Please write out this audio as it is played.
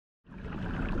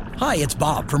Hi, it's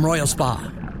Bob from Royal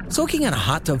Spa. Soaking in a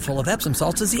hot tub full of Epsom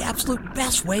salts is the absolute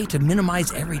best way to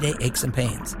minimize everyday aches and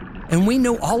pains. And we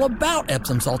know all about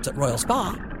Epsom salts at Royal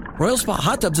Spa. Royal Spa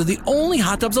hot tubs are the only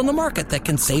hot tubs on the market that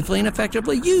can safely and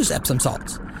effectively use Epsom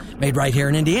salts. Made right here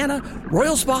in Indiana,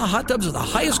 Royal Spa hot tubs are the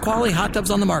highest quality hot tubs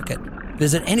on the market.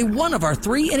 Visit any one of our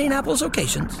 3 Indianapolis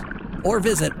locations or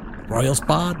visit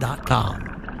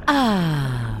royalspa.com.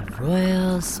 Ah,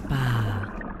 Royal Spa.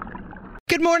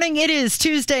 Good morning. It is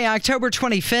Tuesday, October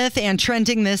 25th, and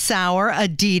trending this hour,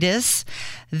 Adidas.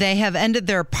 They have ended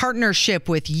their partnership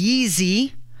with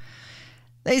Yeezy.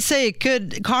 They say it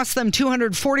could cost them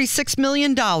 $246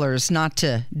 million not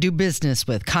to do business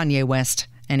with Kanye West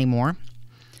anymore.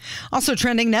 Also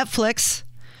trending, Netflix.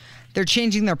 They're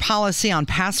changing their policy on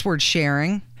password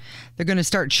sharing. They're going to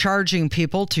start charging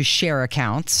people to share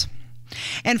accounts.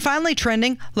 And finally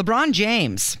trending, LeBron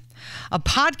James. A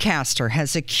podcaster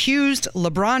has accused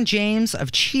LeBron James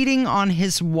of cheating on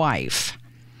his wife.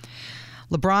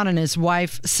 LeBron and his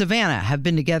wife, Savannah, have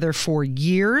been together for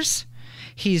years.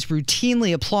 He's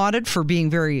routinely applauded for being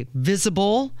very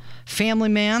visible, family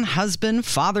man, husband,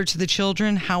 father to the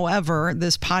children. However,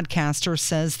 this podcaster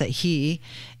says that he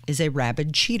is a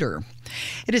rabid cheater.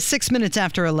 It is 6 minutes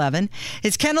after 11.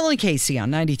 It's Kendall and Casey on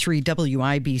 93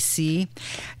 WIBC.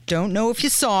 Don't know if you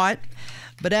saw it,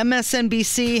 but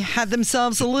MSNBC had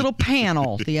themselves a little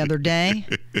panel the other day.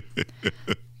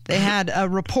 They had a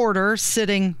reporter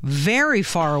sitting very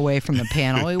far away from the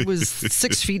panel. It was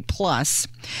 6 feet plus.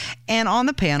 And on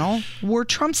the panel were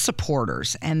Trump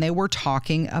supporters, and they were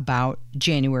talking about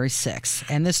January 6th.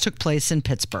 And this took place in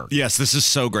Pittsburgh. Yes, this is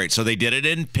so great. So they did it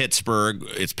in Pittsburgh.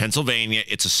 It's Pennsylvania.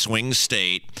 It's a swing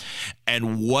state.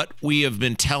 And what we have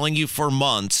been telling you for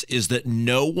months is that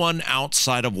no one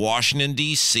outside of Washington,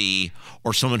 D.C.,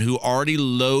 or someone who already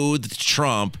loathed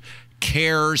Trump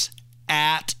cares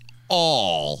at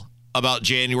all about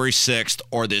January 6th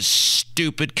or this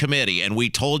stupid committee. And we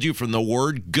told you from the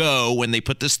word go when they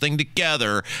put this thing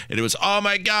together, and it was, oh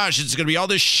my gosh, it's going to be all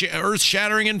this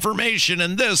earth-shattering information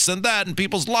and this and that, and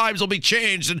people's lives will be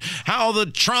changed, and how the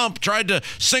Trump tried to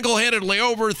single-handedly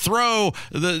overthrow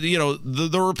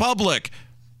the republic.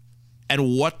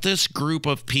 And what this group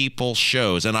of people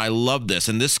shows, and I love this,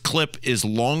 and this clip is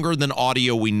longer than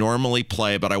audio we normally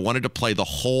play, but I wanted to play the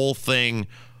whole thing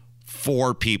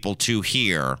for people to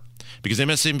hear, because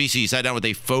MSNBC sat down with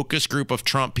a focus group of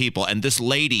Trump people, and this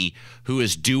lady who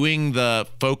is doing the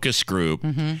focus group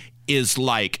is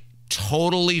like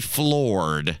totally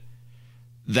floored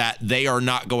that they are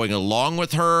not going along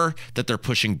with her, that they're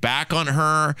pushing back on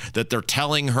her, that they're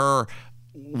telling her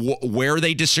where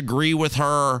they disagree with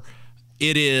her.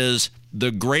 It is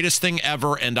the greatest thing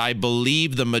ever, and I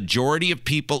believe the majority of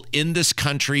people in this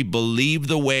country believe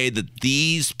the way that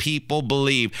these people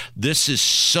believe. This is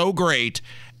so great,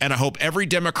 and I hope every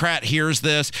Democrat hears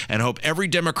this, and I hope every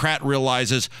Democrat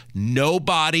realizes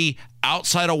nobody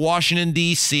outside of Washington,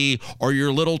 D.C., or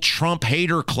your little Trump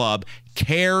hater club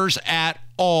cares at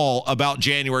all about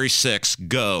January 6th.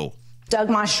 Go. Doug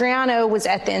Mastriano was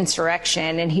at the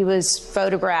insurrection, and he was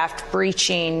photographed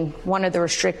breaching one of the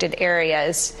restricted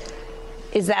areas.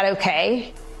 Is that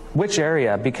okay? Which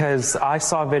area? Because I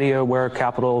saw a video where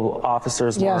Capitol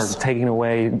officers were taking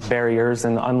away barriers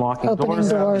and unlocking doors.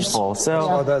 People.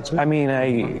 So, I mean,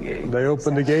 they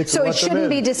opened the gates. So it shouldn't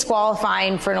be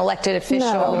disqualifying for an elected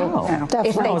official if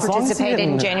they participated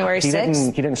in January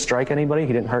 6th? He didn't strike anybody.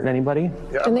 He didn't hurt anybody.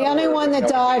 And the only one that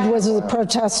died was a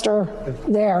protester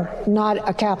there, not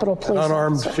a Capitol police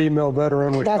unarmed female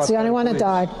veteran. That's the only one that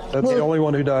died. That's the only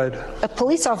one who died. A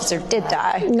police officer did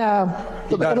die. No,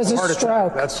 it was a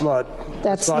stroke.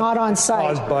 That's not on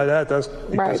site. Caused by that. That's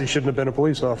because he shouldn't have been a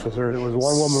police officer. It was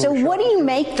one woman. So what do you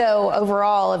make, though,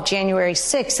 overall of January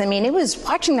 6th? I mean, it was,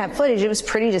 watching that footage, it was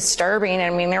pretty disturbing.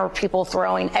 I mean, there were people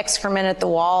throwing excrement at the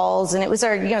walls, and it was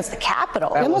it's the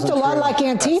Capitol. It looked a lot like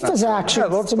Antifa's actions. Yeah,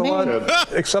 it looked a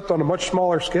lot, except on a much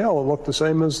smaller scale. It looked the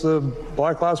same as the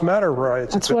Black Lives Matter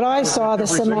riots. That's what I saw, the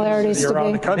similarities to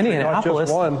be.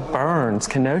 Minneapolis burns,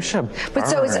 Kenosha burns. But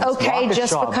so it's okay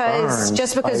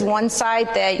just because one side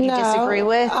that you disagree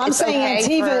with? I'm saying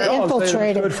Antifa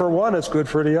infiltrated. It's good for one, it's good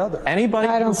for the other. Anybody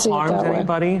who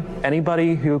harms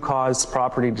anybody who caused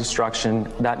property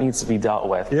destruction, that needs to be dealt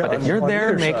with. Yeah, but if you're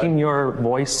there making your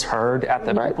voice heard at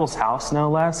the people's house, no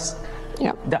less,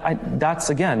 that's,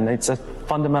 again, it's a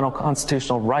fundamental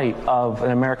constitutional right of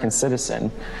an American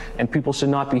citizen, and people should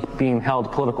not be being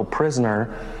held political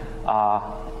prisoner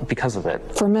because of it.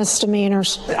 For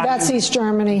misdemeanors. That's East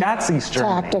Germany. That's East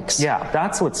Germany. Tactics. Yeah,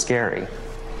 that's what's scary.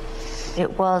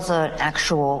 It was an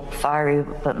actual fiery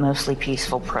but mostly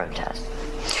peaceful protest.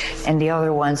 and the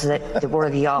other ones that were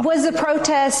the opposite. Was the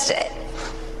protest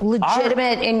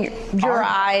legitimate in your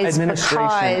eyes?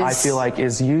 Administration, I feel like,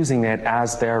 is using it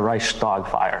as their Reichstag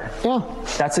fire. Yeah.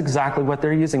 That's exactly what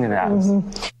they're using it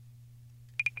as.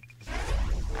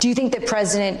 Do you think that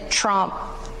President Trump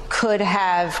could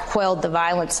have quelled the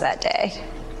violence that day?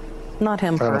 Not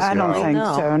him personally. I don't think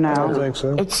so, no. I don't think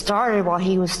so. It started while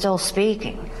he was still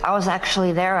speaking. I was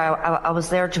actually there. I was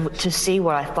there to see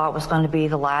what I thought was going to be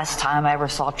the last time I ever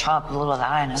saw Trump, little did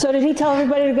I know. So did he tell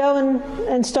everybody to go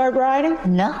and start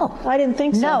rioting? No. I didn't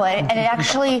think so. No, and it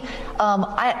actually,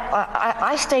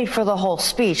 I stayed for the whole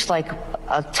speech, like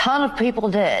a ton of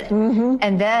people did.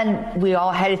 And then we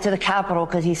all headed to the Capitol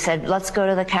because he said, let's go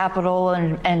to the Capitol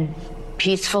and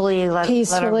peacefully let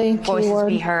our voices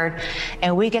be heard.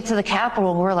 And we get to the Capitol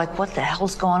and we're like, what the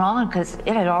hell's going on? Because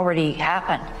it had already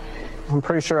happened. I'm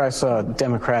pretty sure I saw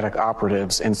Democratic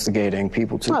operatives instigating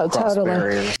people to cross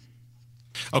barriers.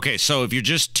 Okay, so if you're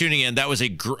just tuning in, that was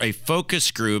a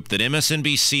focus group that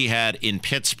MSNBC had in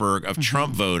Pittsburgh of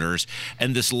Trump voters,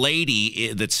 and this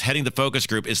lady that's heading the focus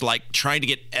group is like trying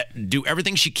to do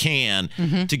everything she can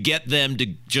to get them to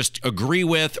just agree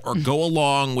with or go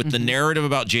along with the narrative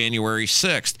about January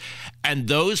 6th. And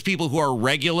those people who are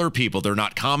regular people, they're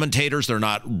not commentators, they're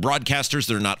not broadcasters,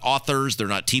 they're not authors, they're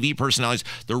not TV personalities,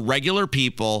 they're regular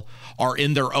people are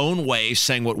in their own way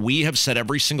saying what we have said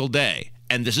every single day.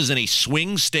 And this is in a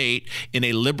swing state, in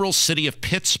a liberal city of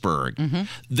Pittsburgh,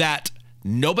 that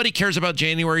nobody cares about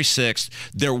January 6th.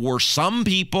 There were some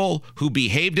people who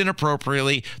behaved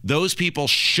inappropriately. Those people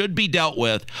should be dealt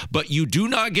with. But you do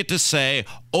not get to say,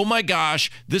 oh my gosh,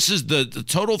 this is the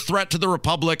total threat to the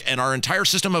republic and our entire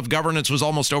system of governance was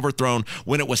almost overthrown,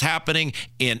 when it was happening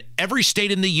in every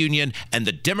state in the union and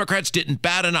the Democrats didn't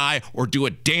bat an eye or do a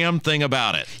damn thing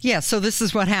about it. Yeah, so this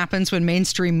is what happens when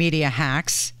mainstream media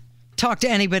hacks talk to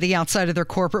anybody outside of their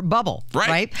corporate bubble,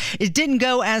 right? It didn't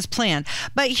go as planned.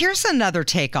 But here's another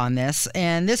take on this,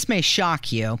 and this may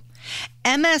shock you.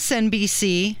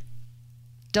 MSNBC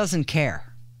doesn't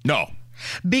care. No.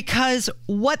 Because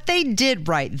what they did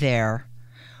right there,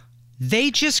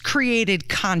 they just created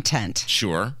content.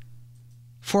 Sure.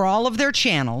 For all of their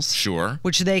channels. Sure.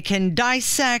 Which they can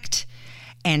dissect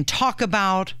and talk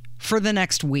about for the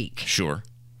next week. Sure.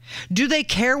 Do they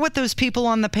care what those people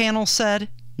on the panel said?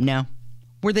 No.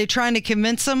 Were they trying to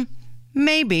convince them?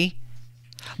 Maybe.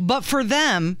 But for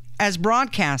them, as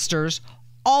broadcasters,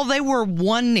 all they were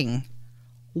wanting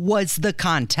was the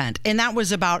content. And that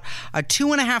was about a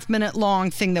 2.5 minute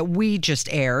long thing that we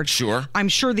just aired. Sure. I'm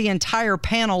sure the entire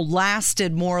panel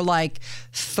lasted more like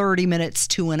 30 minutes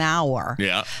to an hour.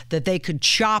 Yeah. That they could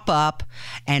chop up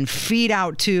and feed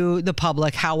out to the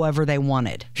public however they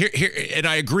wanted. Here, and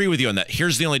I agree with you on that.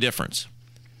 Here's the only difference.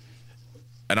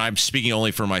 And I'm speaking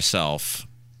only for myself.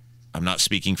 I'm not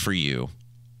speaking for you.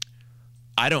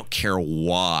 I don't care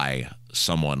why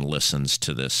someone listens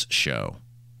to this show.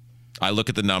 I look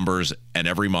at the numbers, and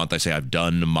every month I say, I've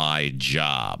done my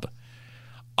job.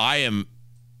 I am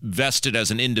vested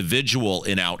as an individual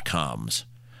in outcomes,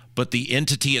 but the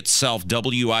entity itself,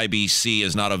 WIBC,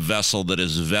 is not a vessel that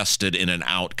is vested in an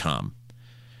outcome.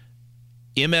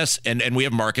 And we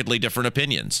have markedly different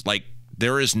opinions. Like,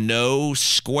 there is no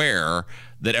square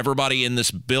that everybody in this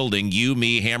building, you,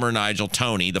 me, Hammer, Nigel,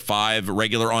 Tony, the 5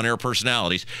 regular on-air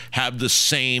personalities, have the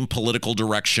same political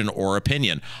direction or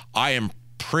opinion. I am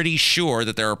pretty sure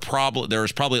that there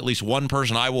is probably at least one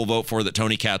person I will vote for that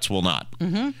Tony Katz will not.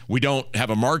 We don't have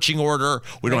a marching order.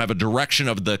 We don't have a direction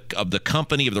of the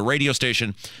company, of the radio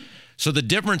station. So the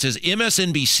difference is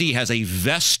MSNBC has a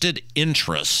vested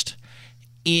interest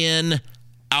in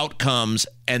outcomes,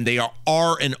 and they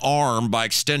are an arm by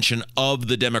extension of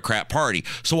the Democrat Party.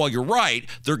 So while you're right,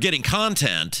 they're getting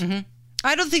content.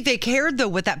 I don't think they cared, though,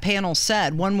 what that panel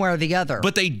said, one way or the other.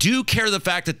 But they do care the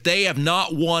fact that they have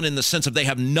not won, in the sense of they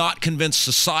have not convinced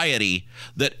society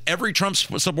that every Trump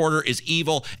supporter is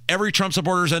evil, every Trump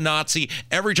supporter is a Nazi,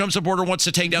 every Trump supporter wants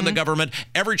to take down the government,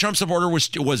 every Trump supporter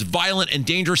was violent and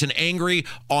dangerous and angry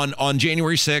on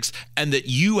January 6th, and that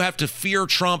you have to fear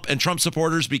Trump and Trump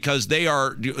supporters because they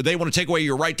want to take away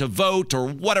your right to vote or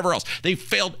whatever else. They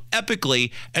failed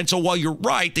epically, and so while you're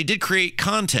right, they did create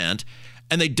content,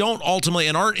 and they don't ultimately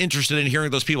and aren't interested in hearing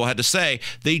what those people had to say.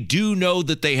 They do know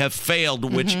that they have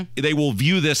failed, which they will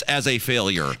view this as a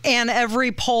failure. And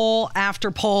every poll after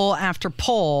poll after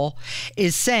poll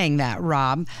is saying that,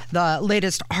 Rob. The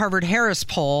latest Harvard-Harris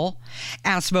poll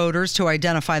asked voters to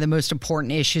identify the most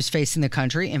important issues facing the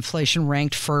country. Inflation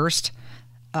ranked first.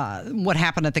 What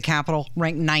happened at the Capitol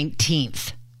ranked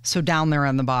 19th. So down there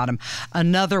on the bottom.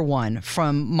 Another one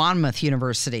from Monmouth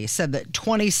University said that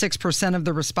 26% of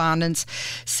the respondents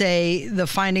say the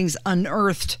findings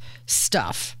unearthed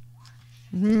stuff.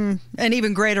 An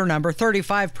even greater number,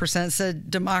 35%, said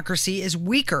democracy is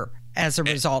weaker as a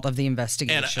result of the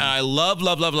investigation. And I love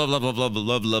that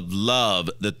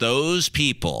those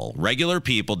people, regular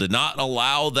people, did not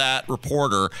allow that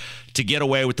reporter to get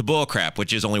away with the bullcrap,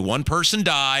 which is only one person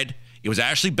died. It was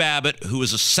Ashley Babbitt, who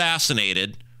was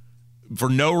assassinated for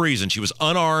no reason. She was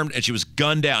unarmed and she was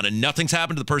gunned down, and nothing's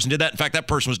happened to the person who did that. In fact, that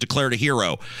person was declared a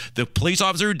hero. The police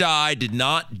officer who died did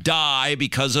not die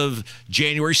because of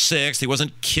January 6th. He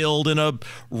wasn't killed in a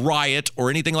riot or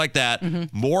anything like that.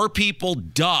 More people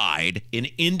died in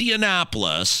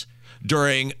Indianapolis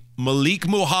during Malik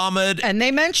Muhammad. And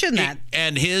they mentioned that.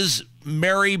 And his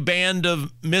merry band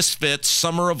of misfits,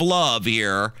 Summer of Love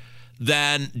here,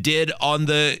 than did on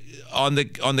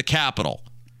the Capitol.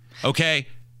 Okay?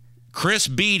 Chris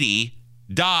Beatty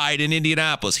died in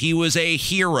Indianapolis. He was a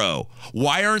hero.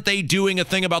 Why aren't they doing a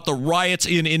thing about the riots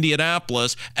in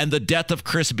Indianapolis and the death of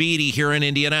Chris Beatty here in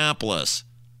Indianapolis?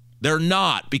 They're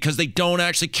not, because they don't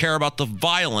actually care about the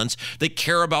violence. They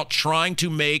care about trying to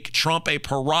make Trump a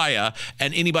pariah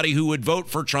and anybody who would vote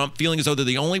for Trump feeling as though they're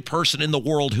the only person in the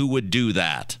world who would do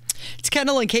that. It's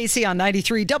Kendall and Casey on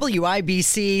 93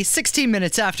 WIBC, 16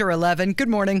 minutes after 11. Good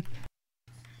morning.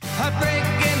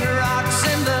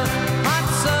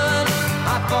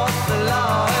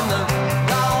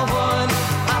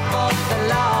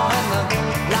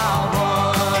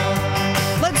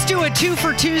 Let's do a 2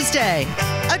 for Tuesday.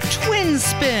 A twin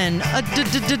spin,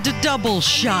 a double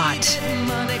shot.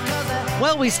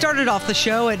 Well, we started off the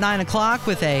show at 9 o'clock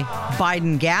with a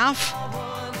Biden gaffe.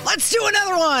 Let's do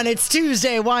another one. It's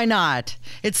Tuesday. Why not?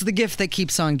 It's the gift that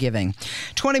keeps on giving.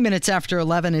 20 minutes after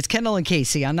 11, it's Kendall and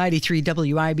Casey on 93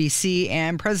 WIBC,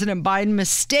 and President Biden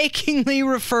mistakenly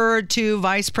referred to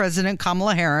Vice President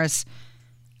Kamala Harris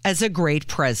as a great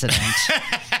president.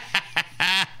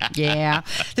 Yeah.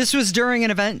 This was during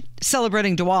an event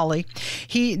celebrating Diwali.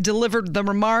 He delivered the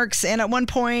remarks, and at one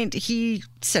point he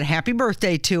said happy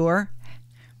birthday to her.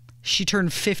 She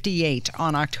turned 58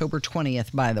 on October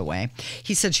 20th, by the way.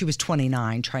 He said she was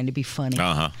 29, trying to be funny.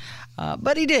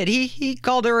 But he did. He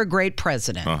called her a great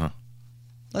president.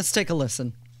 Let's take a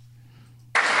listen.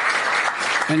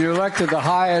 And you elected the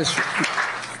highest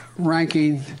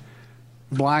ranking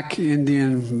black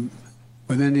Indian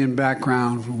with Indian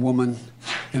background woman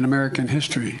in American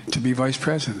history to be vice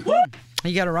president.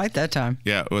 You got it right that time.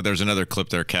 Yeah, well, there's another clip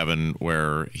there, Kevin,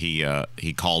 where he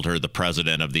called her the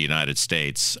president of the United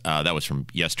States. That was from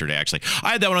yesterday, actually.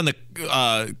 I had that one on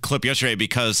the clip yesterday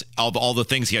because of all the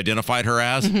things he identified her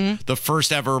as. The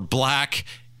first ever black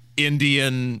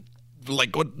Indian.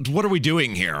 Like, what are we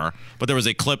doing here? But there was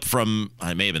a clip from,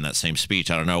 it may have been that same speech,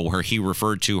 I don't know, where he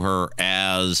referred to her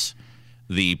as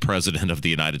the president of the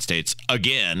United States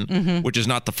again, which is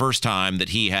not the first time that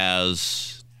he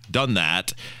has done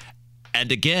that. And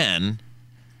again,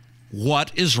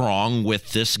 what is wrong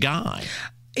with this guy?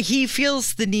 He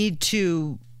feels the need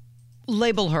to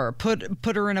label her,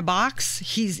 put her in a box.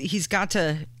 He's got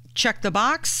to check the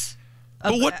box.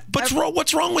 But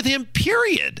what's wrong with him,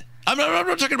 period? I'm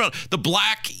not talking about the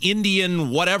black Indian,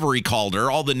 whatever he called her,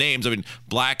 all the names. I mean,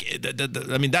 black,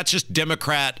 I mean, that's just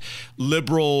Democrat,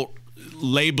 liberal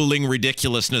labeling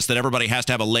ridiculousness that everybody has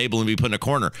to have a label and be put in a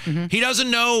corner. He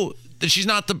doesn't know that she's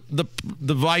not the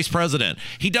vice president.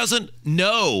 He doesn't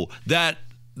know that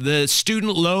the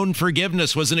student loan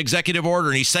forgiveness was an executive order,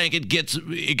 and he's saying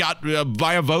it got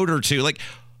by a vote or two. Like,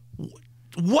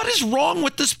 what is wrong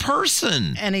with this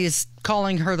person? And he's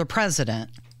calling her the president.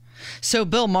 So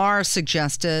Bill Maher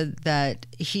suggested that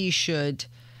he should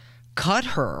cut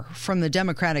her from the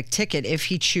Democratic ticket if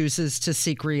he chooses to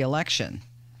seek re-election.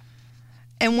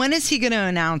 And when is he going to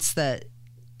announce that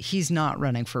he's not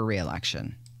running for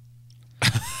re-election?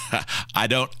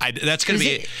 That's going to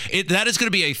be that is going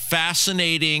to be a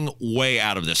fascinating way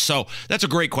out of this. So that's a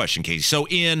great question, Casey. So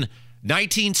in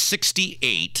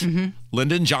 1968,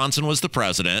 Lyndon Johnson was the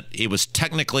president. It was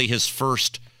technically his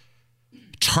first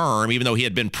term, even though he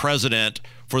had been president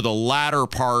for the latter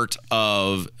part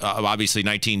of obviously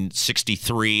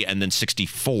 1963 and then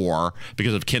 64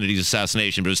 because of Kennedy's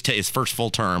assassination, but it was his first full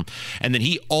term. And then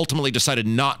he ultimately decided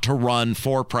not to run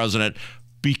for president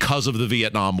because of the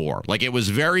Vietnam War. Like, it was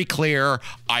very clear,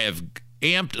 I have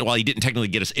amped, well, he didn't technically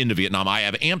get us into Vietnam. I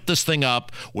have amped this thing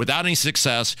up without any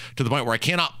success to the point where I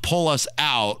cannot pull us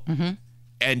out,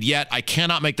 and yet I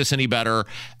cannot make this any better,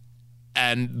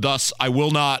 and thus I will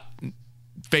not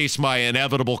face my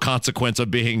inevitable consequence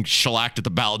of being shellacked at the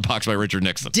ballot box by Richard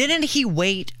Nixon. Didn't he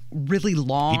wait really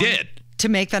long? He did. to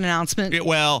make that announcement.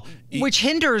 Which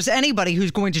hinders anybody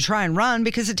who's going to try and run,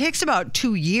 because it takes about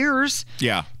 2 years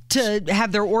to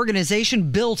have their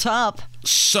organization built up.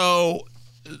 So...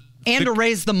 And to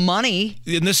raise the money.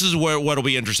 And this is what'll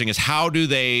be interesting is how do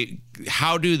they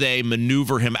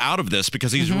maneuver him out of this?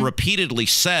 Because he's repeatedly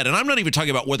said, and I'm not even talking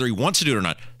about whether he wants to do it or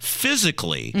not,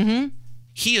 physically,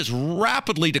 he is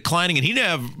rapidly declining, and he didn't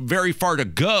have very far to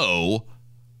go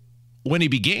when he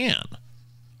began.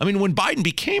 I mean, when Biden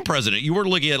became president, you were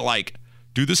looking at like,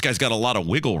 dude, this guy's got a lot of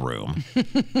wiggle room. He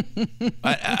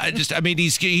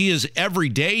is every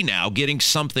day now getting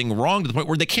something wrong to the point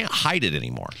where they can't hide it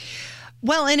anymore.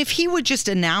 Well, and if he would just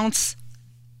announce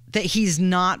that he's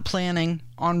not planning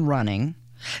on running,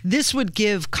 this would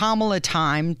give Kamala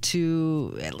time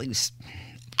to at least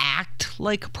act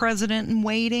like a president in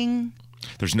waiting.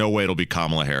 There's no way it'll be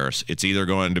Kamala Harris. It's either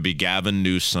going to be Gavin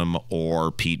Newsom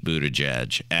or Pete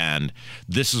Buttigieg. And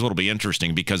this is what'll be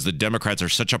interesting because the Democrats are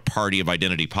such a party of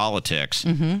identity politics.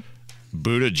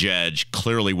 Buttigieg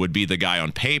clearly would be the guy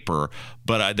on paper,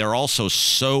 but they're also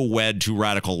so wed to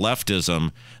radical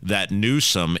leftism that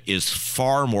Newsom is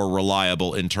far more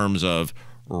reliable in terms of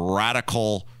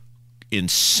radical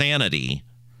insanity.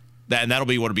 And that'll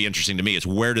be what'll be interesting to me is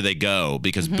where do they go?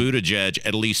 Because Buttigieg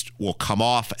at least will come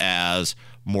off as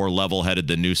more level-headed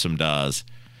than Newsom does.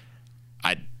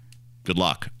 Good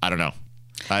luck. I don't know.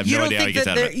 I have no idea how he gets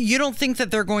out of it. You don't think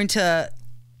that they're going to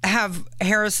have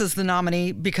Harris as the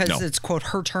nominee because it's, quote,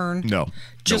 her turn? No.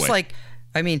 Just like,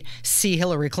 see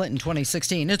Hillary Clinton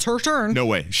 2016. It's her turn. No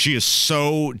way. She is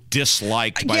so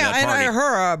disliked by that party. And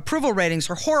her approval ratings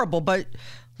are horrible, but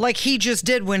like he just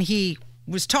did when he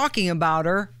was talking about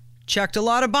her, checked a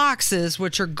lot of boxes,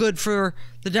 which are good for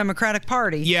the Democratic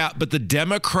Party. Yeah, but the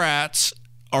Democrats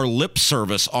are lip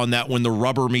service on that when the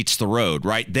rubber meets the road,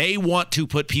 right? They want to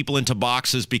put people into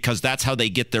boxes because that's how they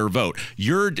get their vote.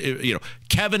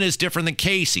 Kevin is different than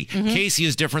Casey. Casey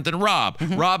is different than Rob.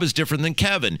 Rob is different than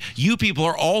Kevin. You people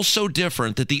are all so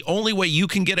different that the only way you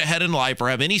can get ahead in life or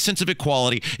have any sense of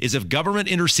equality is if government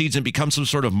intercedes and becomes some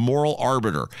sort of moral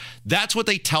arbiter. That's what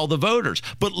they tell the voters.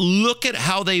 But look at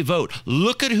how they vote.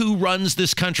 Look at who runs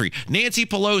this country. Nancy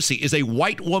Pelosi is a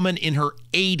white woman in her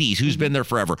 80s who's been there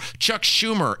forever. Chuck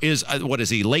Schumer is,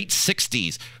 late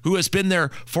 60s, who has been there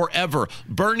forever.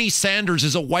 Bernie Sanders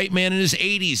is a white man in his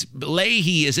 80s.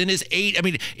 Leahy is in his 80s.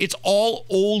 It's all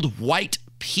old white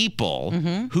people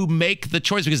who make the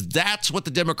choice because that's what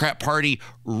the Democrat Party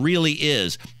really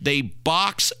is. They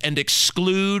box and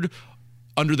exclude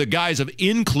under the guise of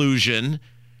inclusion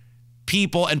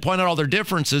people and point out all their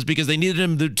differences because they needed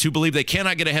them to believe they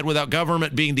cannot get ahead without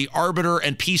government being the arbiter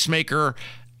and peacemaker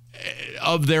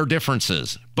of their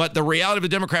differences. But the reality of the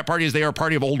Democrat Party is they are a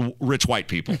party of old, rich white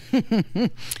people.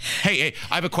 Hey,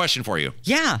 I have a question for you.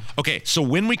 Yeah. Okay, so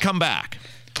when we come back,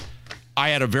 I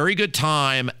had a very good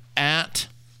time at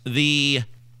the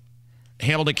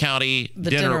Hamilton County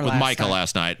dinner with Micah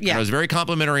last night. Yeah. And I was very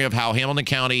complimentary of how Hamilton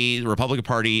County, the Republican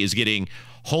Party, is getting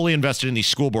wholly invested in these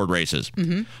school board races.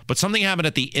 But something happened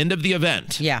at the end of the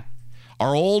event. Yeah.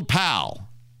 Our old pal,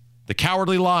 the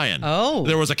Cowardly Lion. Oh.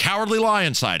 There was a Cowardly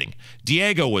Lion sighting.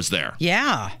 Diego was there.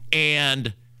 Yeah.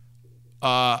 And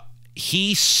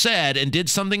he said and did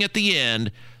something at the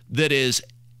end that is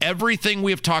everything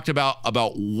we have talked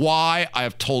about why I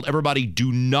have told everybody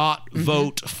do not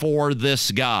vote for this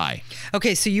guy.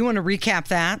 Okay, so you want to recap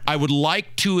that? I would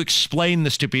like to explain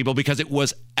this to people because it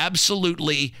was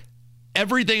absolutely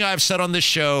everything I've said on this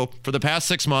show for the past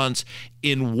 6 months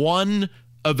in one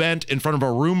event in front of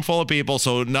a room full of people.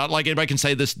 So not like anybody can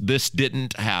say this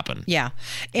didn't happen. Yeah.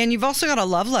 And you've also got a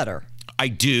love letter. I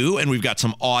do, and we've got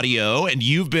some audio, and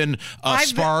you've been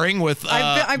sparring with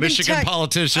Michigan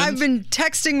politicians. I've been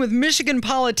texting with Michigan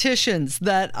politicians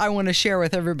that I want to share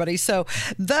with everybody. So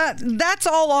that's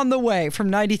all on the way from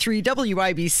 93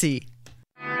 WIBC.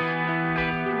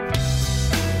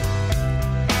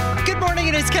 Good morning,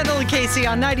 it is Kendall and Casey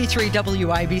on 93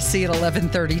 WIBC at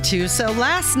 11:32. So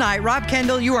last night, Rob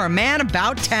Kendall, you are a man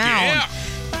about town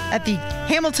at the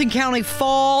Hamilton County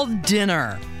Fall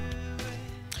Dinner.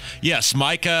 Yes,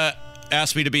 Micah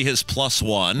asked me to be his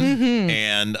 +1,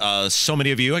 and so many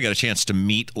of you I got a chance to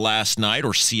meet last night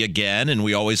or see again, and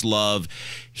we always love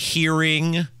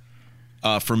hearing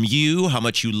from you how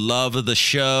much you love the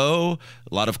show.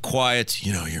 A lot of quiet,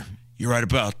 you're right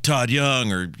about Todd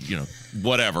Young or,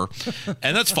 whatever,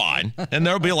 and that's fine. And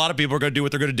there'll be a lot of people who are going to do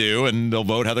what they're going to do, and they'll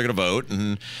vote how they're going to vote,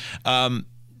 and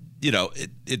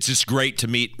it's just great to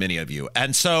meet many of you.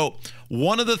 And so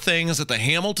one of the things that the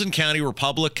Hamilton County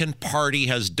Republican Party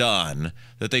has done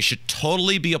that they should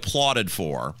totally be applauded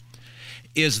for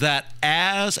is that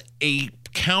as a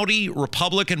county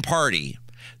Republican Party,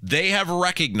 they have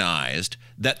recognized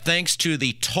that thanks to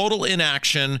the total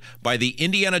inaction by the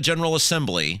Indiana General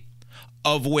Assembly,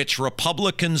 of which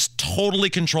Republicans totally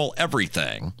control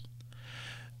everything,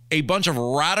 a bunch of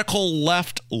radical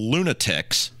left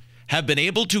lunatics have been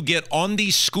able to get on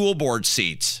these school board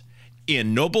seats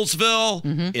in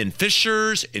Noblesville, in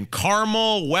Fishers, in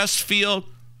Carmel, Westfield.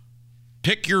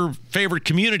 Pick your favorite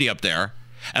community up there.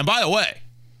 And by the way,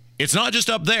 it's not just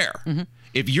up there.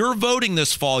 If you're voting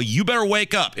this fall, you better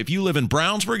wake up. If you live in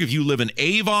Brownsburg, if you live in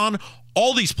Avon,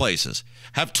 all these places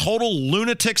have total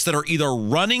lunatics that are either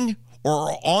running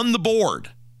or on the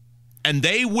board. And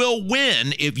they will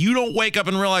win if you don't wake up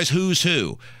and realize who's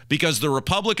who, because the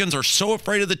Republicans are so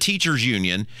afraid of the teachers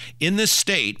union in this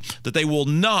state that they will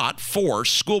not force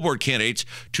school board candidates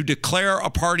to declare a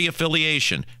party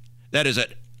affiliation. That is a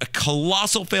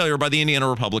colossal failure by the Indiana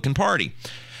Republican Party.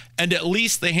 And at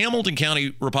least the Hamilton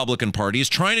County Republican Party is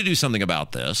trying to do something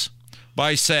about this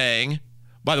by saying,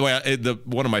 by the way,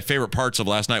 one of my favorite parts of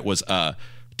last night was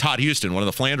Todd Houston, one of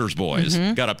the Flanders boys,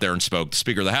 got up there and spoke, the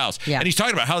Speaker of the House. Yeah. And he's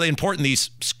talking about how important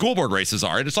these school board races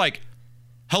are. And it's like,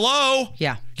 hello?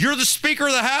 Yeah. You're the Speaker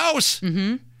of the House.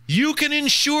 You can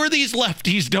ensure these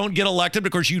lefties don't get elected.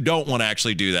 Of course, you don't want to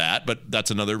actually do that, but that's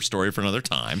another story for another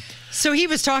time. So he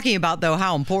was talking about, though,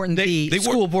 how important the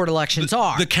school board elections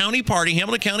are. The county party,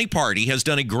 Hamilton County Party, has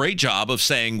done a great job of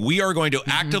saying we are going to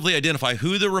actively identify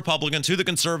who the Republicans, who the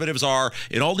conservatives are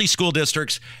in all these school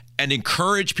districts and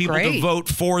encourage people to vote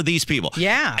for these people.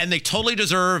 Yeah. And they totally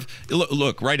deserve,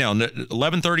 look right now,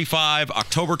 11:35,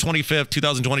 October 25th,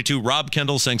 2022, Rob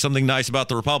Kendall saying something nice about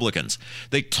the Republicans.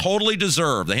 They totally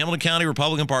deserve, the Hamilton County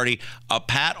Republican Party, a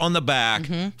pat on the back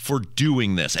for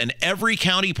doing this. And every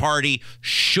county party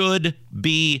should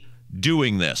be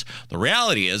doing this. The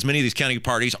reality is many of these county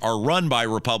parties are run by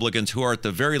Republicans who are at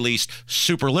the very least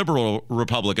super liberal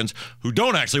Republicans who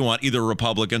don't actually want either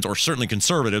Republicans or certainly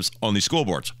conservatives on these school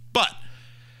boards. But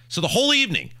so the whole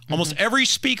evening, almost every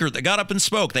speaker that got up and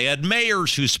spoke, they had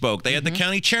mayors who spoke, they had the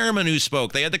county chairman who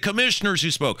spoke, they had the commissioners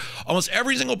who spoke. Almost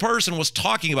every single person was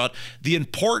talking about the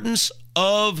importance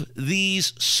of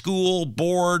these school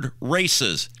board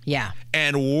races. Yeah.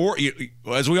 And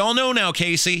as we all know now,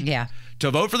 Casey, to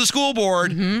vote for the school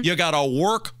board, you got to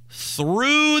work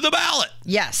through the ballot.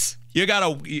 Yes. You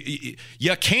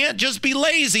can't just be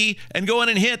lazy and go in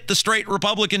and hit the straight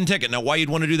Republican ticket. Now, why you'd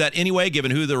want to do that anyway,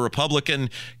 given who the Republican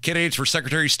candidates for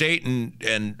Secretary of State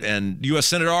and U.S.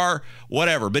 Senate are,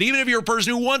 whatever. But even if you're a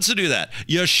person who wants to do that,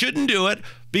 you shouldn't do it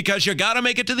because you got to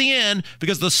make it to the end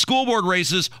because the school board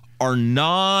races are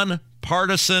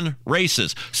non-partisan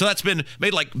races. So that's been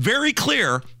made very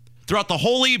clear throughout the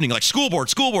whole evening, school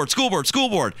board.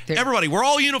 Everybody, we're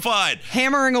all unified.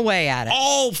 Hammering away at it.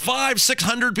 All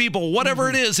 500-600 people, whatever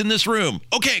it is in this room.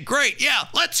 Okay, great. Yeah,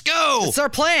 let's go. It's our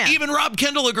plan. Even Rob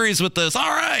Kendall agrees with this. All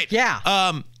right.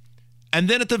 Yeah. And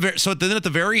then at the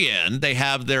very end, they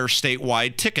have their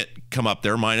statewide ticket come up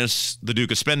there, minus the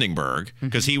Duke of Spendingburg,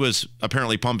 because he was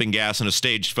apparently pumping gas in a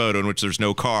staged photo in which there's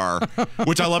no car,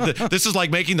 which I love. This is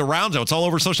like making the rounds now. It's all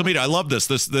over social media. I love this.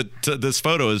 This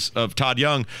photo is of Todd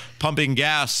Young pumping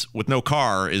gas with no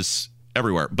car is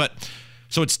everywhere. But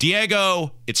so it's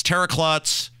Diego, it's Tara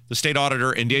Klutz, the state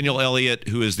auditor, and Daniel Elliott,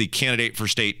 who is the candidate for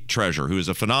state treasurer, who is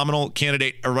a phenomenal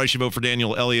candidate. Everybody should vote for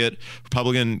Daniel Elliott,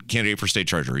 Republican candidate for state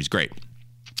treasurer. He's great.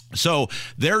 So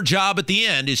their job at the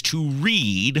end is to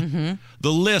read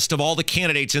the list of all the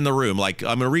candidates in the room. Like,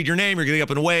 I'm going to read your name. You're going to get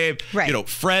up and wave. Right.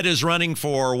 Fred is running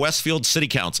for Westfield City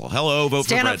Council. Hello, vote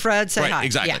Stand for Fred. Stand up, Fred. Say hi.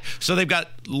 Exactly. Yeah. So they've got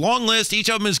long list. Each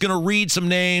of them is going to read some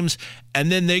names,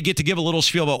 and then they get to give a little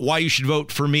spiel about why you should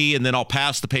vote for me, and then I'll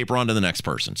pass the paper on to the next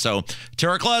person. So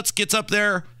Tara Klutz gets up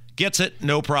there, gets it,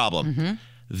 no problem.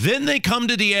 Then they come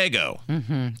to Diego.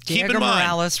 Keep in mind,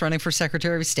 Morales running for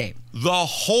Secretary of State. The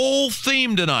whole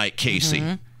theme tonight,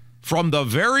 Casey, from the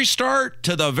very start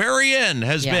to the very end,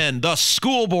 has been the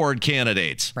school board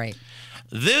candidates. Right.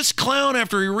 This clown,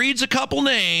 after he reads a couple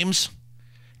names,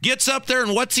 gets up there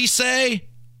and what's he say?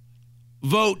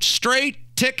 Vote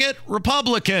straight ticket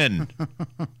Republican.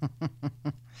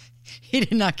 He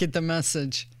did not get the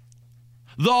message.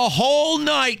 The whole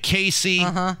night, Casey.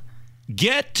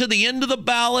 Get to the end of the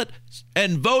ballot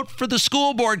and vote for the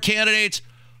school board candidates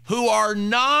who are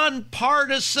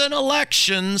nonpartisan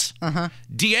elections.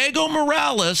 Diego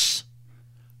Morales,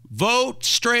 vote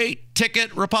straight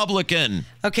ticket Republican.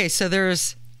 Okay, so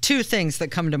there's two things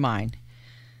that come to mind.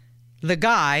 The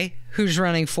guy who's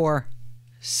running for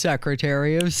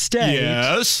Secretary of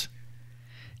State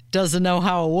doesn't know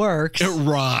how it works.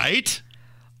 Right.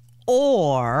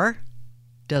 Or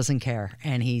doesn't care,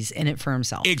 and he's in it for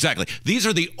himself. Exactly. These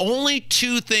are the only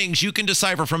two things you can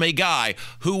decipher from a guy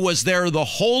who was there the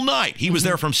whole night. He was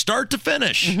there from start to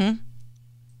finish.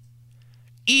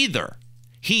 Either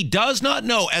he does not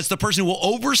know, as the person who will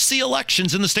oversee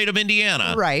elections in the state of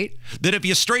Indiana, right, that if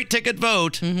you straight ticket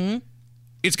vote,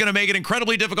 it's going to make it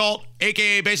incredibly difficult,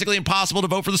 aka basically impossible, to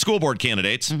vote for the school board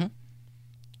candidates.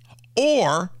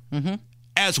 Or,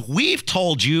 as we've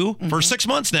told you for 6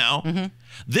 months now,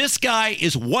 this guy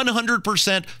is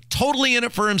 100% totally in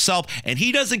it for himself, and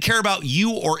he doesn't care about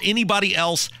you or anybody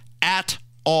else at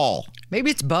all.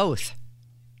 Maybe it's both.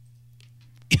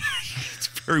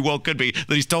 Very well could be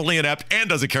that he's totally inept and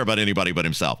doesn't care about anybody but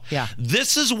himself. Yeah.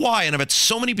 This is why, and I've had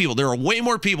so many people, there are way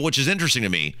more people, which is interesting to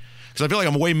me, because I feel like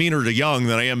I'm way meaner to Young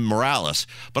than I am Morales,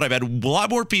 but I've had a lot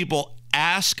more people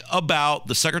ask about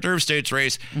the Secretary of State's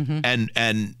race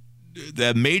and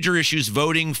the major issues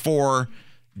voting for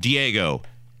Diego.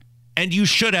 And you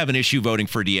should have an issue voting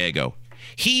for Diego.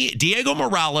 Diego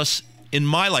Morales, in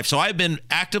my life, so I've been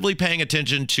actively paying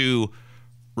attention to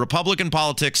Republican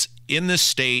politics in this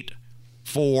state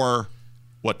for,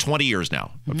 20 years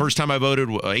now. The first time I voted,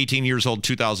 18 years old,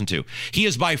 2002. He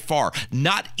is by far,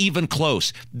 not even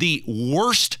close, the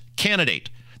worst candidate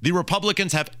the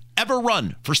Republicans have ever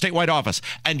run for statewide office.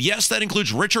 And yes, that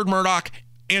includes Richard Murdoch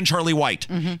and Charlie White.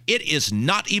 It is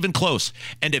not even close.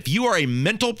 And if you are a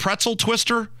mental pretzel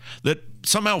twister that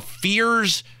somehow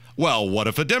fears, well, what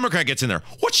if a Democrat gets in there?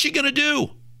 What's she going to do?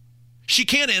 She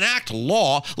can't enact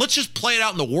law. Let's just play it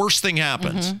out and the worst thing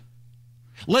happens.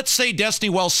 Let's say Destiny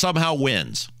Wells somehow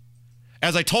wins.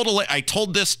 As I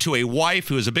told this to a wife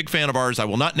who is a big fan of ours. I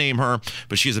will not name her,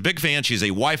 but she's a big fan. She's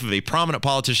a wife of a prominent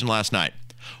politician last night.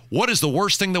 What is the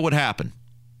worst thing that would happen?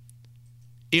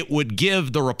 It would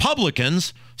give the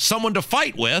Republicans someone to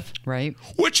fight with, right?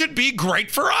 Which would be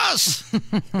great for us.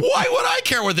 Why would I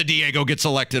care whether Diego gets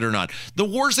elected or not? The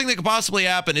worst thing that could possibly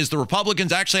happen is the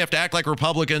Republicans actually have to act like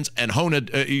Republicans and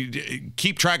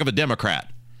keep track of a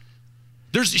Democrat.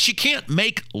 She can't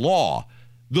make law.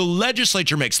 The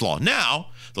legislature makes law. Now,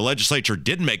 the legislature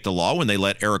did make the law when they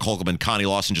let Eric Holcomb and Connie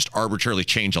Lawson just arbitrarily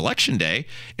change Election Day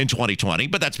in 2020,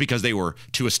 but that's because they were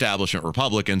two establishment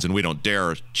Republicans, and we don't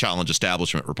dare challenge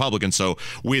establishment Republicans, so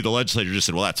the legislature just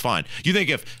said, well, that's fine. You think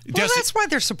if... that's why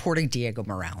they're supporting Diego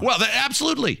Morales. Well,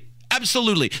 absolutely.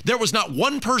 Absolutely. There was not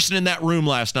one person in that room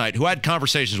last night who I had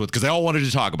conversations with, because they all wanted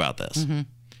to talk about this,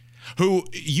 who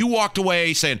you walked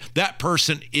away saying that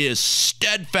person is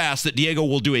steadfast that Diego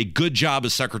will do a good job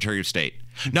as Secretary of State.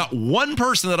 Not one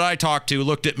person that I talked to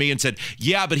looked at me and said,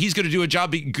 yeah, but he's going to do a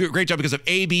great job because of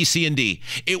A, B, C, and D.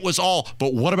 It was all,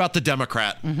 but what about the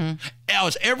Democrat? It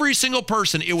was every single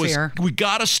person. It was, we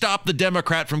got to stop the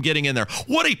Democrat from getting in there.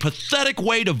 What a pathetic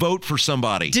way to vote for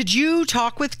somebody. Did you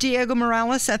talk with Diego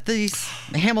Morales at the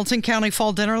Hamilton County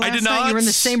Fall Dinner last night? I did not. You were in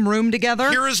the same room together?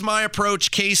 Here is my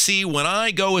approach, Casey. When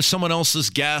I go as someone else's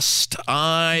guest,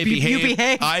 I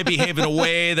behave in a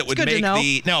way that would make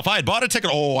now, if I had bought a ticket,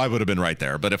 I would have been right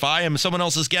there. But if I am someone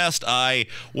else's guest, I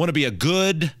want to be a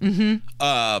good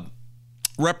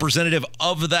representative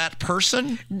of that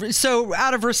person. So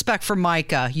out of respect for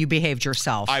Micah, you behaved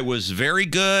yourself. I was very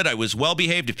good. I was well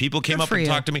behaved. If people came up and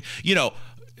talked to me,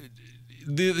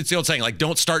 it's the old saying, like,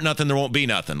 don't start nothing, there won't be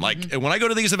nothing. Like, when I go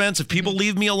to these events, if people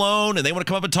leave me alone and they want to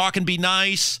come up and talk and be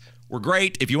nice, we're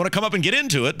great. If you want to come up and get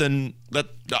into it, then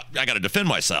I got to defend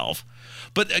myself.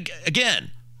 But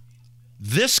again,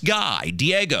 this guy,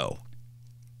 Diego,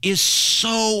 is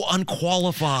so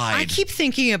unqualified. I keep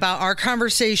thinking about our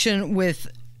conversation with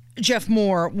Jeff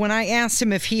Moore when I asked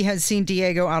him if he had seen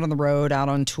Diego out on the road, out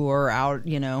on tour, out,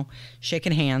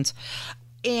 shaking hands.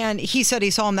 And he said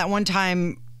he saw him that one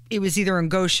time. It was either in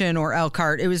Goshen or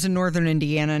Elkhart. It was in northern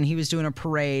Indiana, and he was doing a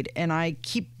parade. And I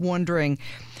keep wondering,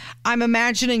 I'm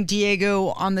imagining Diego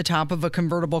on the top of a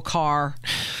convertible car,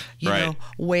 you know,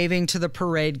 waving to the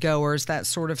parade goers, that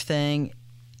sort of thing.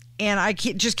 And I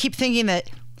just keep thinking that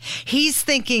he's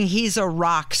thinking he's a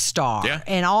rock star,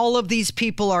 and all of these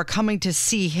people are coming to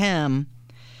see him,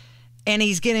 and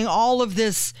he's getting all of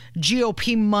this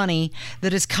GOP money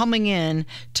that is coming in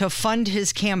to fund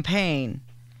his campaign,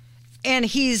 and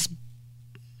he's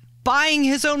buying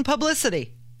his own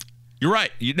publicity. You're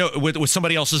right. With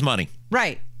somebody else's money.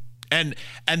 Right. And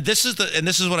this is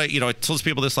what I told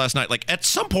people this last night. Like, at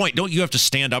some point, don't you have to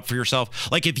stand up for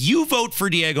yourself? Like, if you vote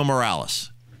for Diego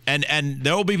Morales, and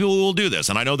there will be people who will do this,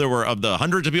 and I know there were, of the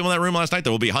hundreds of people in that room last night,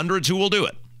 there will be hundreds who will do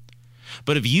it.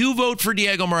 But if you vote for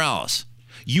Diego Morales,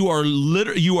 you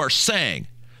are saying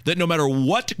that no matter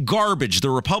what garbage the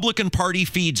Republican Party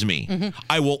feeds me,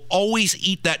 I will always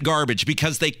eat that garbage,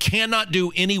 because they cannot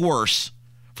do any worse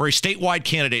for a statewide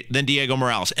candidate than Diego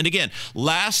Morales. And again,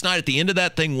 last night at the end of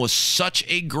that thing was such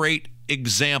a great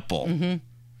example.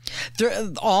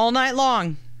 All night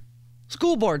long.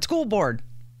 School board.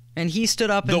 And he stood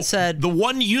up and said... The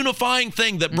one unifying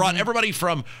thing that brought everybody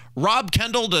from Rob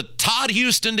Kendall to Todd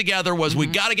Houston together was we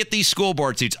got to get these school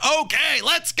board seats. Okay,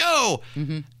 let's go.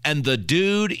 And the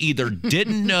dude either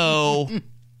didn't know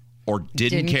or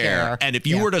didn't care. And if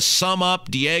you were to sum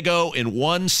up Diego in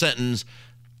one sentence,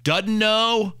 doesn't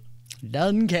know...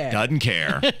 Doesn't care. Doesn't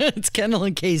care. It's Kendall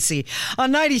and Casey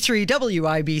on 93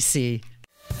 WIBC.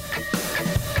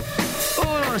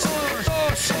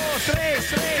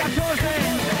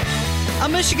 A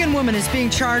Michigan woman is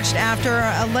being charged after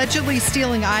allegedly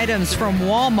stealing items from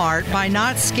Walmart by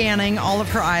not scanning all of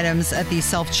her items at the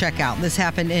self-checkout. This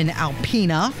happened in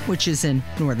Alpena, which is in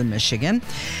northern Michigan.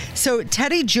 So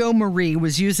Teddy Jo Marie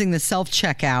was using the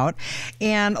self-checkout,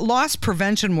 and loss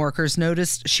prevention workers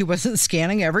noticed she wasn't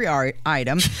scanning every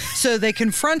item, so they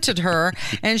confronted her,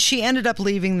 and she ended up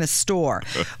leaving the store.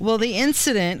 Well, the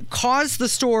incident caused the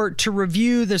store to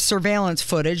review the surveillance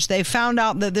footage. They found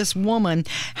out that this woman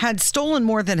had stolen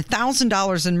more than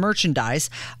 $1,000 in merchandise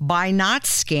by not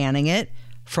scanning it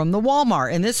from the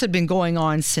Walmart, and this had been going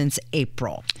on since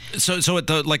April. So at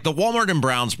the Walmart in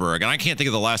Brownsburg, and I can't think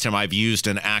of the last time I've used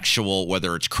an actual,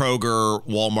 whether it's Kroger,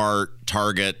 Walmart,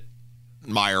 Target,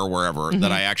 Meijer, wherever,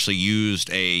 that I actually used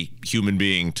a human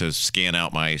being to scan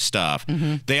out my stuff.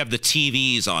 They have the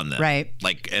TVs on them. Right.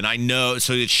 And I know,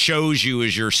 so it shows you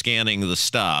as you're scanning the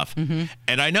stuff.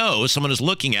 And I know someone is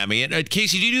looking at me. And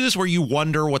Casey, do you do this where you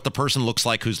wonder what the person looks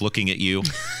like who's looking at you?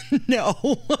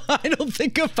 No, I don't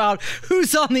think about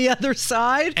who's on the other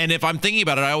side. And if I'm thinking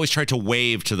about it, I always try to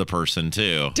wave to the person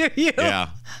too. Do you? Yeah.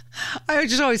 I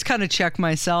just always kind of check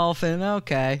myself and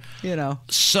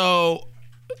So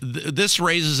this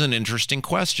raises an interesting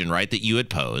question, right, that you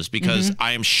had posed, because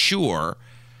I am sure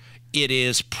it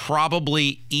is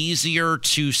probably easier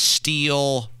to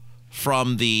steal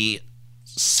from the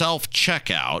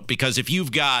self-checkout, because if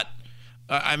you've got,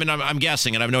 I'm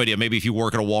guessing, and I have no idea, maybe if you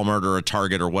work at a Walmart or a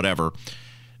Target or whatever,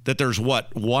 that there's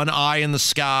one eye in the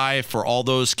sky for all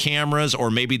those cameras, or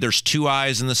maybe there's two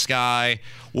eyes in the sky.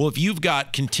 Well, if you've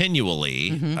got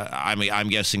continually, I'm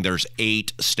guessing there's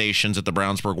 8 stations at the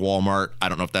Brownsburg Walmart. I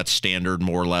don't know if that's standard,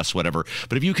 more or less, whatever.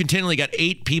 But if you continually got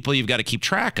 8 people you've got to keep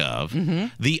track of,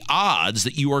 the odds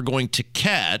that you are going to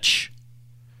catch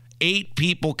 8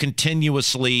 people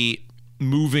continuously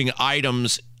moving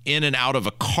items in and out of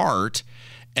a cart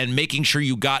and making sure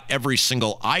you got every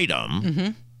single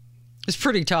item... It's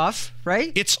pretty tough,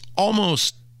 right? It's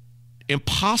almost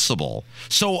impossible.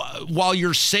 So while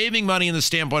you're saving money in the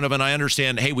standpoint of, and I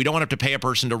understand, hey, we don't want to have to pay a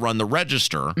person to run the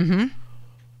register.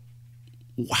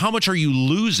 How much are you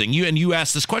losing? You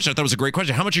asked this question. I thought it was a great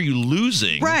question. How much are you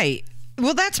losing? Right.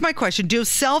 Well, that's my question. Do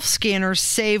self-scanners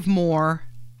save more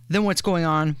than what's going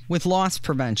on with loss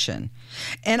prevention?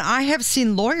 And I have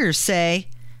seen lawyers say,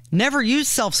 never use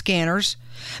self-scanners.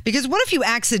 Because what if you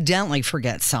accidentally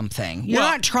forget something? You're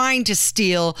not trying to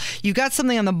steal. You got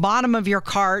something on the bottom of your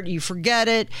cart, you forget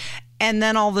it, and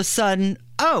then all of a sudden,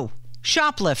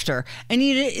 shoplifter. And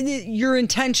your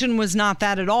intention was not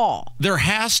that at all. There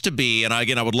has to be, and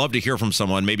again, I would love to hear from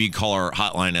someone. Maybe you can call our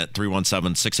hotline at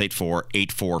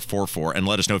 317-684-8444 and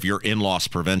let us know if you're in loss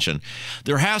prevention.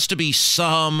 There has to be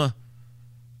some...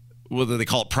 whether they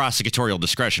call it prosecutorial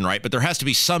discretion, right? But there has to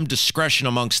be some discretion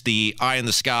amongst the eye in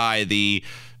the sky, the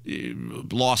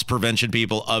loss prevention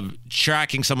people, of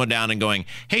tracking someone down and going,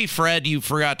 hey, Fred, you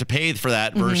forgot to pay for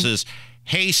that, versus,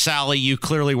 hey, Sally, you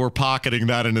clearly were pocketing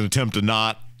that in an attempt to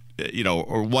not,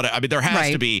 or what. I mean, there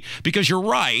has to be, because you're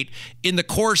right, in the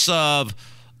course of,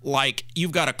 like,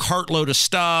 you've got a cartload of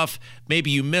stuff,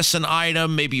 maybe you miss an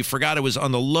item, maybe you forgot it was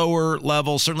on the lower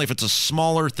level. Certainly if it's a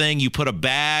smaller thing, you put a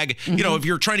bag, if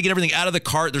you're trying to get everything out of the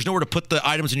cart, there's nowhere to put the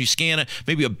items and you scan it,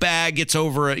 maybe a bag gets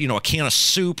over, a can of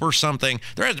soup or something.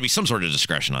 There has to be some sort of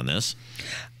discretion on this.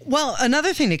 Well,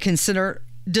 another thing to consider,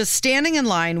 does standing in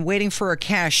line waiting for a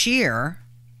cashier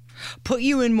put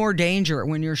you in more danger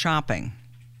when you're shopping?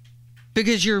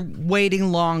 Because you're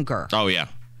waiting longer. Oh, yeah.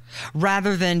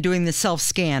 Rather than doing the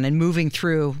self-scan and moving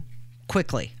through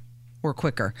quickly or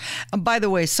quicker. By the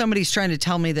way, somebody's trying to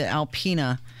tell me that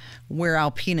where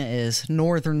Alpena is,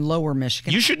 northern lower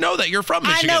Michigan. You should know that. You're from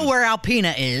Michigan. I know where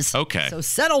Alpena is. Okay. So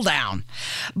settle down.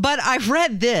 But I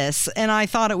read this and I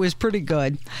thought it was pretty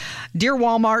good. Dear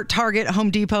Walmart, Target,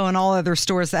 Home Depot, and all other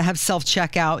stores that have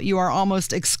self-checkout, you are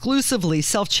almost exclusively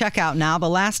self-checkout now. The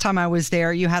last time I was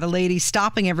there, you had a lady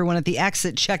stopping everyone at the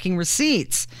exit checking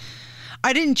receipts.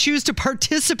 I didn't choose to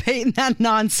participate in that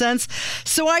nonsense,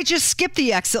 so I just skipped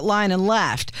the exit line and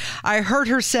left. I heard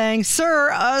her saying,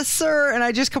 sir, and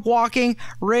I just kept walking,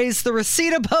 raised the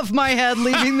receipt above my head,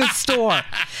 leaving the store.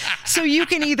 So you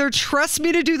can either trust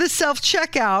me to do the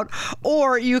self-checkout,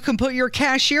 or you can put your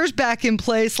cashiers back in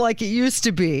place like it used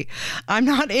to be. I'm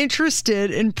not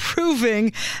interested in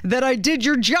proving that I did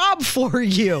your job for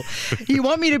you. You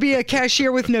want me to be a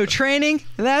cashier with no training?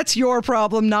 That's your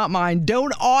problem, not mine.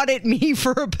 Don't audit me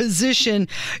for a position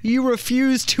you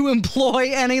refuse to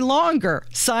employ any longer.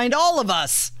 Signed, all of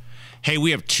us. Hey,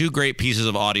 we have two great pieces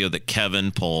of audio that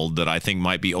Kevin pulled that I think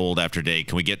might be old after date.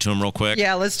 Can we get to them real quick?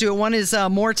 Yeah, let's do it. One is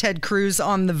more Ted Cruz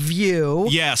on The View.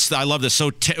 Yes, I love this. So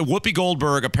Whoopi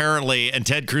Goldberg apparently, and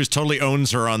Ted Cruz totally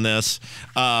owns her on this,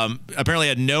 apparently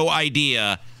had no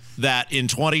idea that in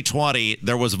 2020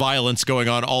 there was violence going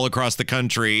on all across the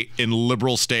country in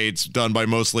liberal states done by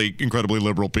mostly incredibly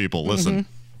liberal people. Listen.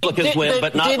 Republicans win,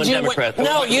 but not when Democrats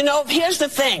win. No, here's the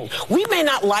thing. We may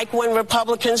not like when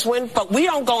Republicans win, but we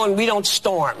don't go and we don't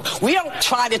storm. We don't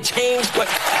try to change what...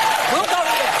 We'll go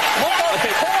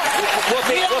to court.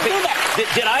 We don't do that.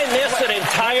 Did I miss an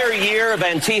entire year of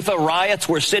Antifa riots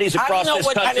where cities across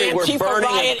this country were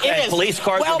burning and police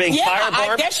cars were being firebombed?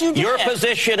 I guess you did. Your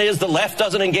position is the left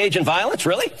doesn't engage in violence?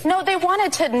 Really? No, they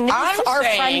wanted to nuke our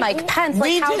friend Mike Pence.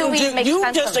 Like, how do we make sense of that?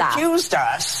 You just accused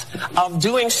us of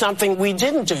doing something we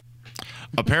didn't do.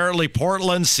 Apparently,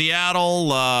 Portland,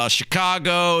 Seattle,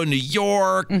 Chicago, New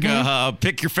York,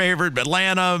 pick your favorite,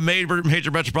 Atlanta,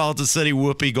 major metropolitan city,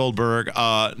 Whoopi Goldberg,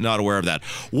 not aware of that.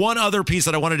 One other piece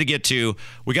that I wanted to get to,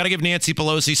 we got to give Nancy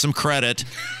Pelosi some credit.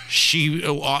 She,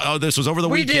 this was over the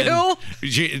weekend.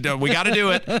 We got to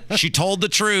do it. She told the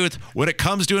truth. When it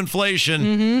comes to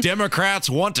inflation, Democrats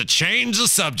want to change the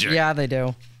subject. Yeah, they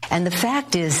do. And the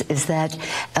fact is that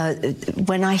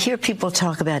when I hear people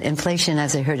talk about inflation,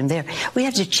 as I heard him there, we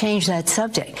have to change that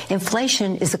subject.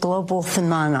 Inflation is a global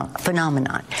phenomenon.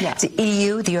 Yes. The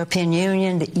EU, the European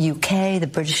Union, the UK, the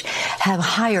British have a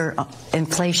higher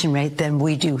inflation rate than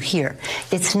we do here.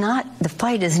 It's not, the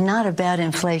fight is not about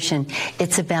inflation.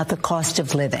 It's about the cost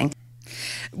of living.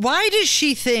 Why does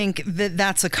she think that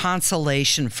that's a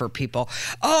consolation for people?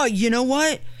 Oh, you know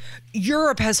what?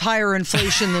 Europe has higher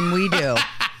inflation than we do.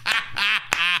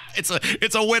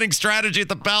 It's a winning strategy at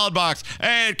the ballot box.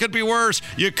 Hey, it could be worse.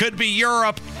 You could be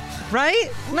Europe.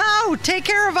 Right? No, take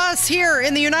care of us here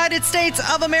in the United States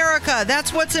of America.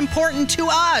 That's what's important to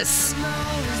us.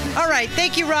 All right.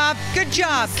 Thank you, Rob. Good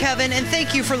job, Kevin. And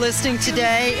thank you for listening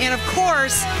today. And of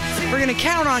course, we're going to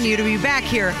count on you to be back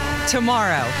here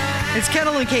tomorrow. It's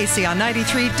Kendall and Casey on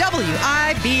 93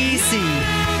 WIBC.